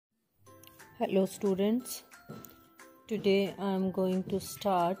Hello students, today I am going to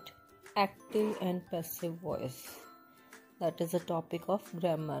start active and passive voice. That is a topic of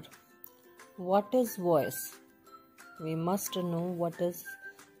grammar. What is voice? We must know what is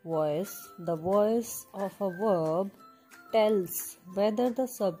voice. The voice of a verb tells whether the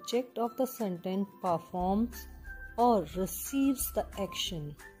subject of the sentence performs or receives the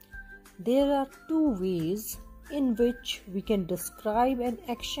action. There are two ways in which we can describe an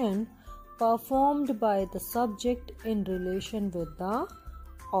action performed by the subject in relation with the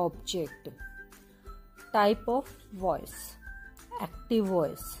object. Type of voice. Active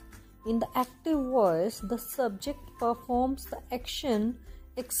voice. In the active voice, the subject performs the action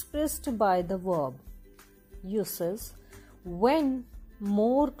expressed by the verb. Uses: when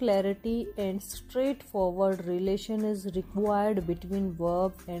more clarity and straightforward relation is required between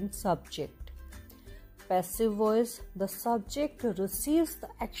verb and subject. Passive voice, the subject receives the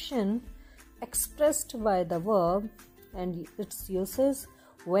action expressed by the verb, and its uses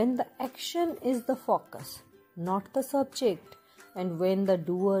when the action is the focus, not the subject, and when the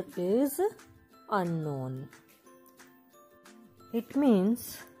doer is unknown. It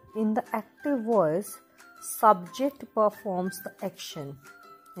means in the active voice, subject performs the action.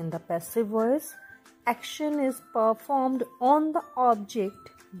 In the passive voice, action is performed on the object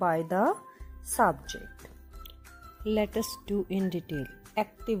by the subject. Let us do in detail.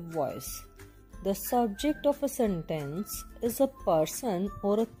 Active voice. The subject of a sentence is a person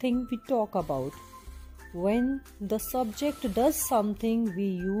or a thing we talk about. When the subject does something, we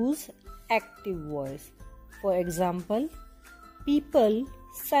use active voice. For example, people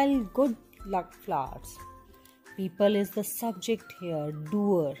sell good luck flowers. People is the subject here,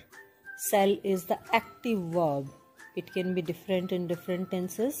 doer. Sell is the active verb. It can be different in different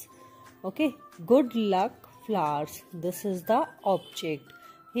tenses. Okay, good luck flowers. This is the object.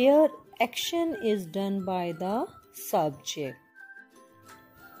 Here, action is done by the subject.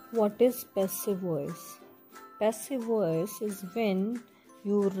 What is passive voice? Passive voice is when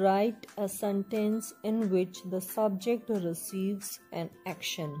you write a sentence in which the subject receives an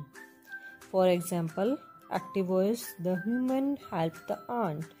action. For example, active voice, the human helped the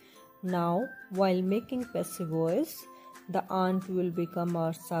ant. Now, while making passive voice, the ant will become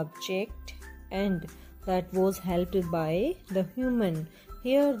our subject and that was helped by the human.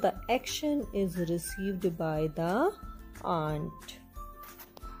 Here the action is received by the ant.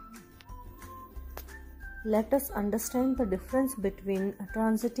 Let us understand the difference between a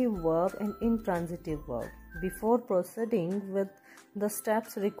transitive verb and intransitive verb before proceeding with the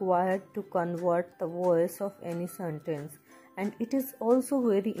steps required to convert the voice of any sentence, and it is also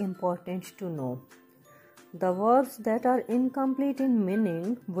very important to know. The verbs that are incomplete in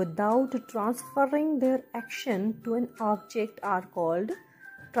meaning without transferring their action to an object are called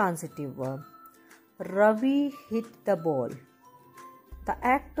transitive verb. Ravi hit the ball. The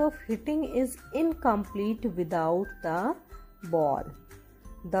act of hitting is incomplete without the ball.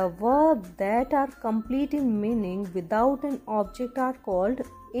 The verbs that are complete in meaning without an object are called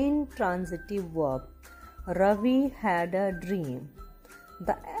intransitive verb. Ravi had a dream.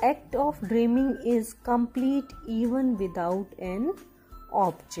 The act of dreaming is complete even without an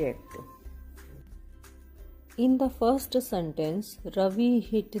object. In the first sentence, Ravi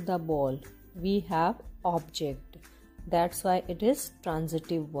hit the ball. We have object. That's why it is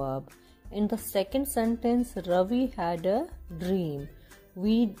transitive verb. In the second sentence, Ravi had a dream.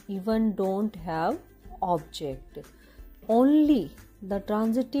 We even don't have object. Only the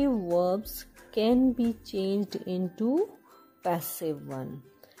transitive verbs can be changed into passive one.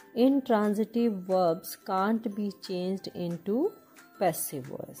 Intransitive verbs can't be changed into passive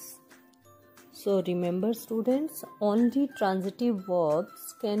voice. So remember students, only transitive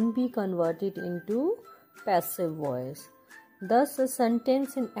verbs can be converted into passive voice. Thus a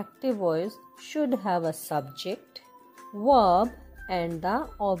sentence in active voice should have a subject, verb and the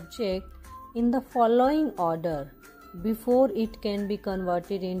object in the following order before it can be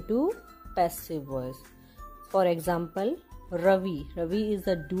converted into passive voice. For example, Ravi is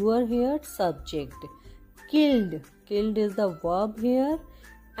the doer here, subject. Killed is the verb here,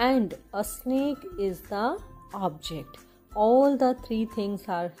 and a snake is the object. All the three things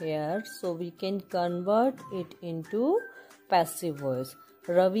are here, so we can convert it into passive voice.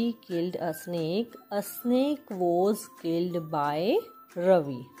 Ravi killed a snake. A snake was killed by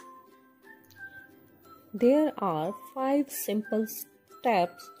Ravi. There are 5 simple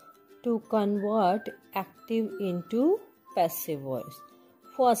steps to convert active into passive voice.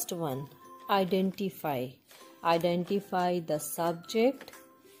 First one, identify. Identify the subject,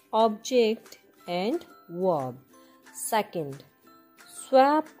 object and verb. Second,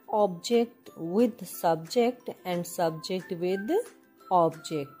 swap object with subject and subject with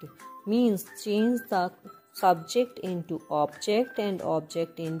object. Means change the subject into object and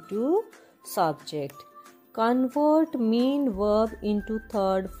object into subject. Convert main verb into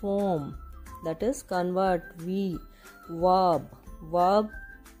third form. That is convert verb.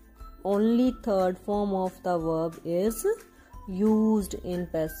 Only third form of the verb is used in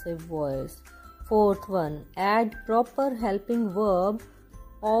passive voice. Fourth one, add proper helping verb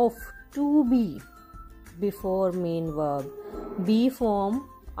of to be before main verb. Be form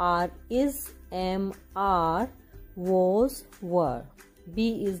are, is, am, are, was, were.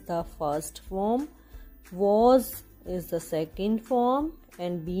 Be is the first form, was is the second form,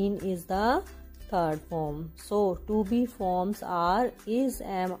 and been is the third form. So to be forms are, is,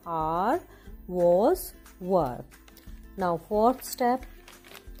 am, are, was, were. Now fifth step,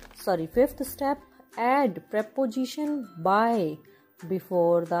 add preposition by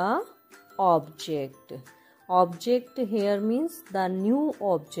before the object. Object here means the new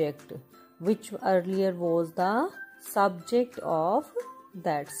object, which earlier was the subject of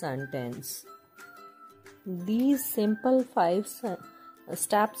that sentence. These simple 5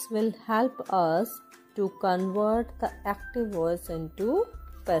 steps will help us to convert the active voice into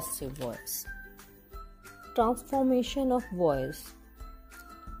passive voice. Transformation of voice.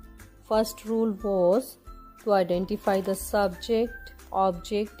 First rule was to identify the subject,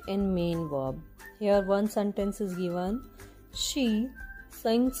 object and main verb. Here one sentence is given. She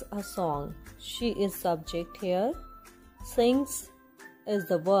sings a song. She is subject here. Sings is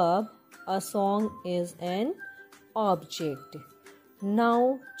the verb. A song is an object.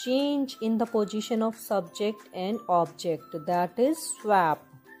 Now change in the position of subject and object. That is swap.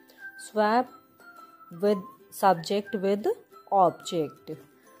 Swap with subject with object.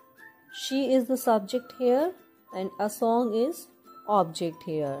 She is the subject here and a song is object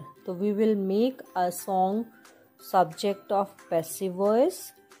here. So we will make a song subject of passive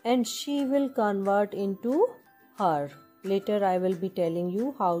voice and she will convert into her. Later I will be telling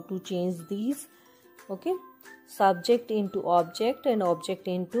you how to change these. Okay. Subject into object and object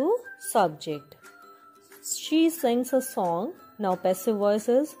into subject. She sings a song. Now passive voice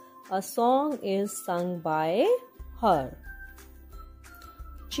is, a song is sung by her.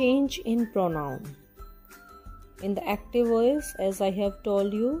 Change in pronoun. In the active voice, as I have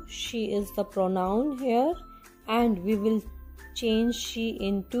told you, she is the pronoun here and we will change she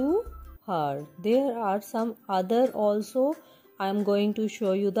into her. There are some other also. I am going to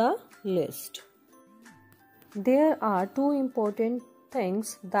show you the list. There are two important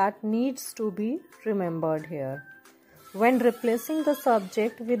things that needs to be remembered here. When replacing the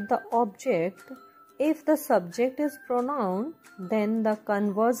subject with the object, if the subject is pronoun, then the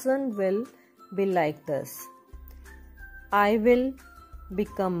conversion will be like this. I will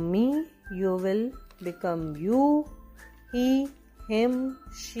become me, you will become you, he, him,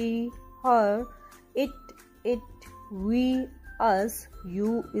 she, her, it, we, us.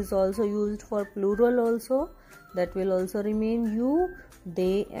 You is also used for plural also. That will also remain you,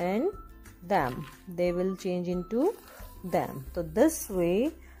 they and them. They will change into them. So this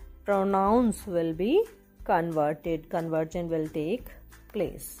way pronouns will be converted. Conversion will take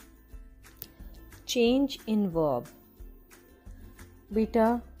place. Change in verb.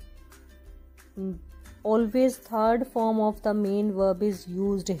 Beta, always third form of the main verb is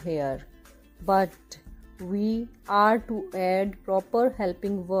used here, but we are to add proper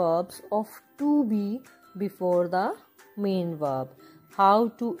helping verbs of to be before the main verb. How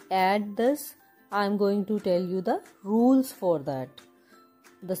to add this? I am going to tell you the rules for that.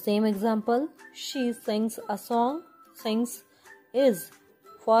 The same example, she sings a song. Sings is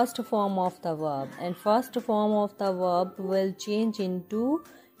first form of the verb and first form of the verb will change into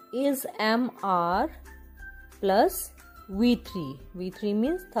is, am, are plus V3. V3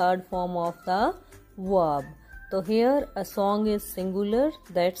 means third form of the verb. So here a song is singular,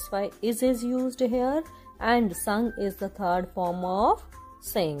 that's why is used here, and sung is the third form of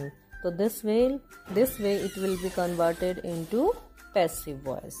sing. So this way it will be converted into passive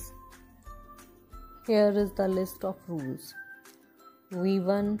voice. Here is the list of rules.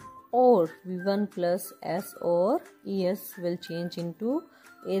 V1 or V1 plus S or ES will change into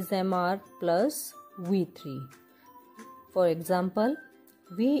is, am, are plus V3. For example,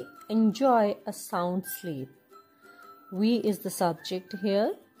 we enjoy a sound sleep. We is the subject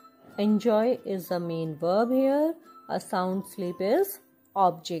here. Enjoy is the main verb here. A sound sleep is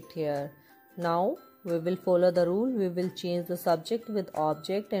object here. Now we will follow the rule. We will change the subject with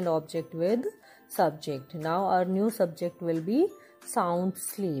object and object with subject. Now our new subject will be sound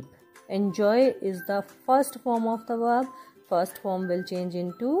sleep. Enjoy is the first form of the verb. first form will change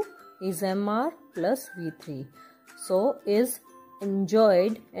into is MR plus V3. So is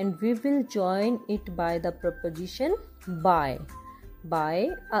enjoyed, and we will join it by the preposition by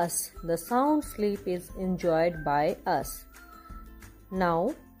us. The sound sleep is enjoyed by us.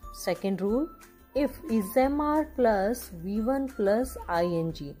 Now second rule, if is MR plus V1 plus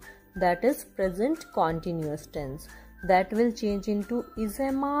ing, that is present continuous tense, that will change into is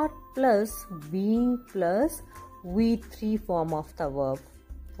MR plus being plus V3 form of the verb.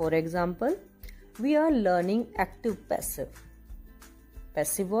 For example, we are learning active passive.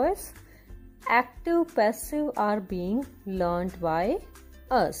 Passive voice, active passive are being learned by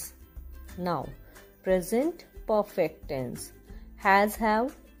us. Now present perfect tense, has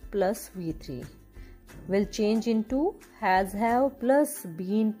have plus V3 will change into has have plus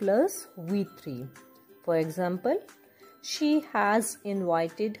been plus V3. For example, she has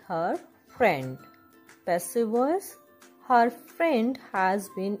invited her friend. Passive voice, her friend has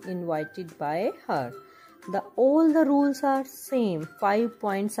been invited by her. All the rules are same. 5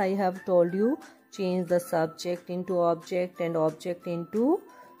 points I have told you. Change the subject into object and object into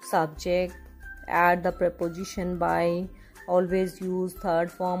subject. Add the preposition by. Always use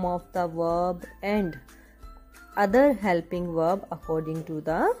third form of the verb and other helping verb according to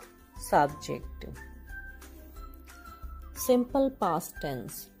the subject. Simple past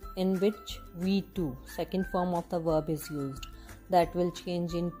tense, in which V2, second form of the verb, is used. That will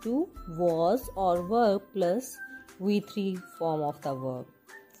change into was or were plus V3 form of the verb.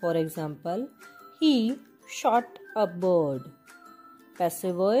 For example, he shot a bird.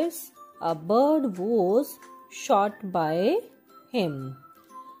 Passive voice, a bird was shot by him.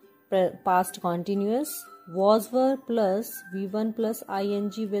 Past continuous, was were plus V1 plus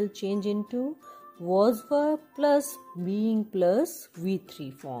ing will change into was were plus being plus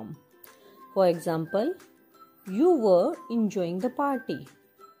V3 form. For example, you were enjoying the party.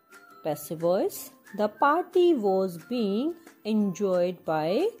 Passive voice, the party was being enjoyed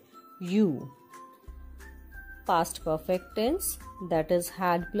by you. Past perfect tense, that is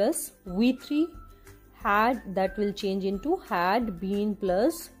had plus V3. Had, that will change into had been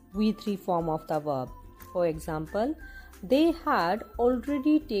plus V3 form of the verb. For example, they had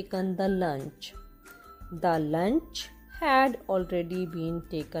already taken the lunch. The lunch had already been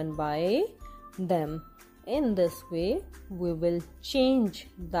taken by them. In this way, we will change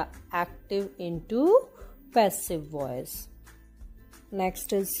the active into passive voice.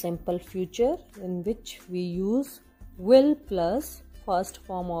 Next is simple future, in which we use will plus first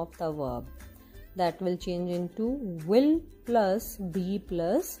form of the verb. That will change into will plus be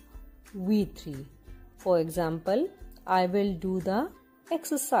plus V3. For example, I will do the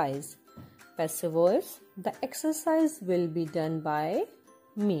exercise. Passive voice, the exercise will be done by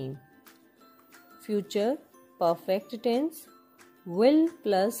me. Future perfect tense, will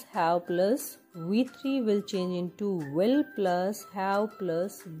plus have plus V3 will change into will plus have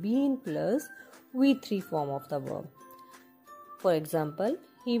plus been plus V3 form of the verb. For example,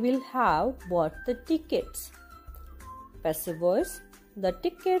 he will have bought the tickets. Passive voice, the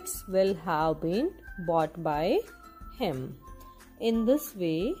tickets will have been bought by him. In this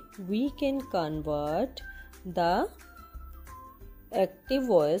way, we can convert the active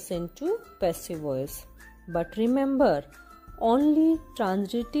voice into passive voice. But remember, only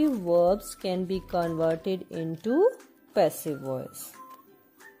transitive verbs can be converted into passive voice.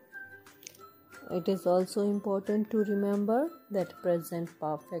 It is also important to remember that present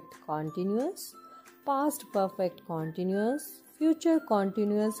perfect continuous, past perfect continuous, future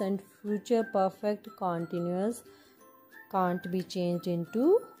continuous and future perfect continuous can't be changed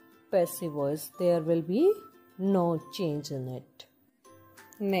into passive voice. There will be no change in it.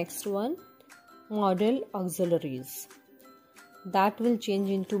 Next one, modal auxiliaries. That will change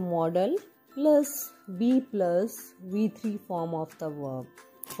into modal plus be plus V3 form of the verb.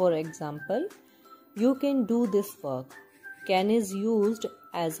 For example, you can do this work. Can is used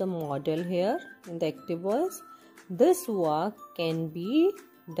as a modal here in the active voice. This work can be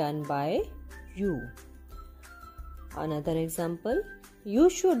done by you. Another example, you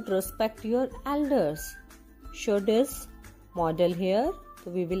should respect your elders. Should is modal here,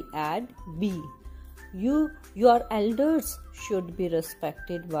 so we will add be. Your elders should be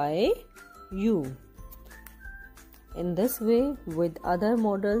respected by you. In this way, with other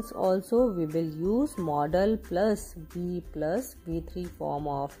modals also, we will use modal plus be plus V3 form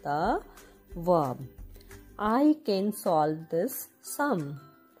of the verb. I can solve this sum.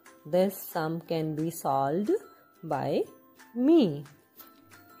 This sum can be solved by me.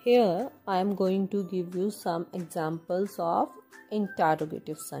 Here I am going to give you some examples of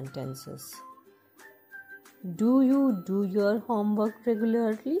interrogative sentences. Do you do your homework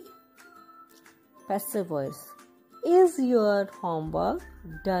regularly? Passive voice. Is your homework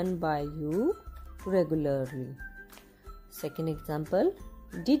done by you regularly? Second example.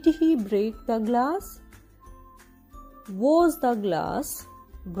 Did he break the glass? Was the glass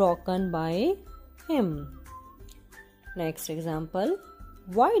broken by him? Next example.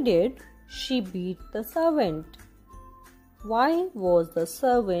 Why did she beat the servant? Why was the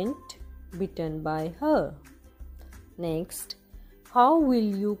servant beaten by her? Next. How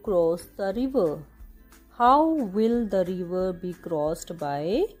will you cross the river? How will the river be crossed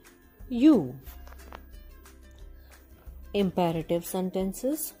by you? Imperative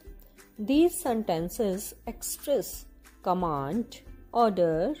sentences. These sentences express command,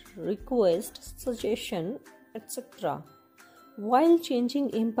 order, request, suggestion, etc. While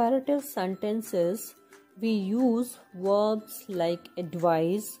changing imperative sentences, we use verbs like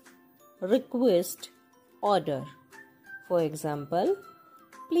advise, request, order. For example,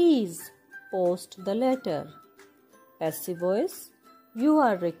 please post the letter. Passive voice. You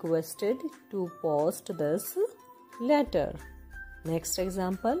are requested to post this letter. Next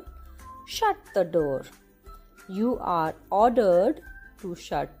example. Shut the door. You are ordered to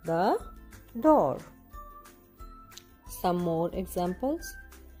shut the door. Some more examples.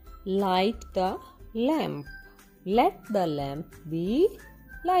 Light the lamp. Let the lamp be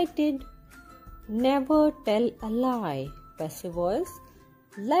lighted. Never tell a lie. Passive voice.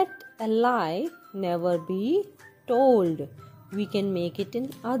 Let a lie never be told. We can make it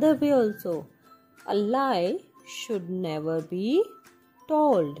in other way also. A lie should never be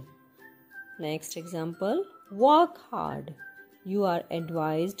told. Next example. Work hard. You are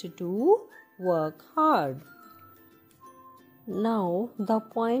advised to work hard. Now the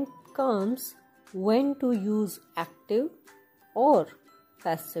point comes when to use active or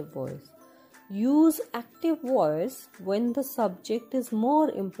passive voice. Use active voice when the subject is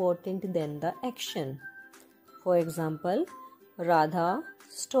more important than the action. For example, Radha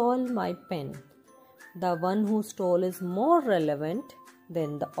stole my pen. The one who stole is more relevant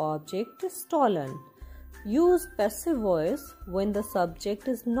than the object stolen. Use passive voice when the subject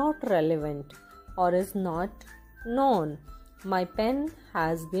is not relevant or is not known. My pen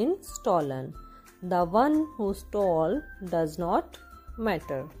has been stolen. The one who stole does not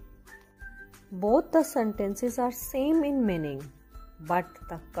matter. Both the sentences are same in meaning, but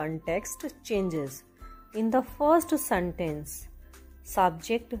the context changes. In the first sentence,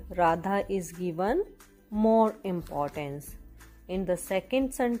 subject Radha is given more importance. In the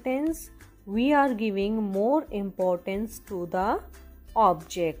second sentence, we are giving more importance to the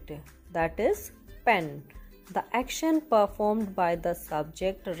object, that is pen, the action performed by the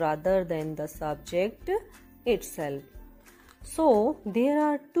subject rather than the subject itself. So, there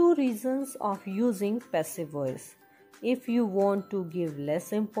are two reasons of using passive voice. If you want to give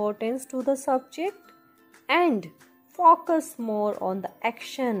less importance to the subject and focus more on the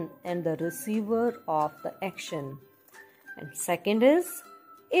action and the receiver of the action. And second is,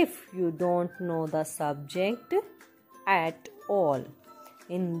 if you don't know the subject at all.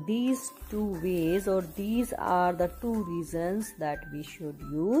 In these two ways, or these are the two reasons that we should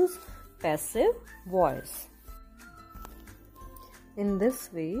use passive voice. In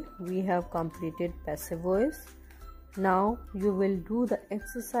this way, we have completed passive voice. Now you will do the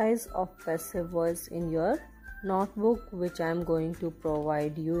exercise of passive voice in your notebook, which I am going to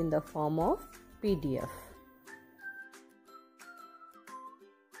provide you in the form of PDF.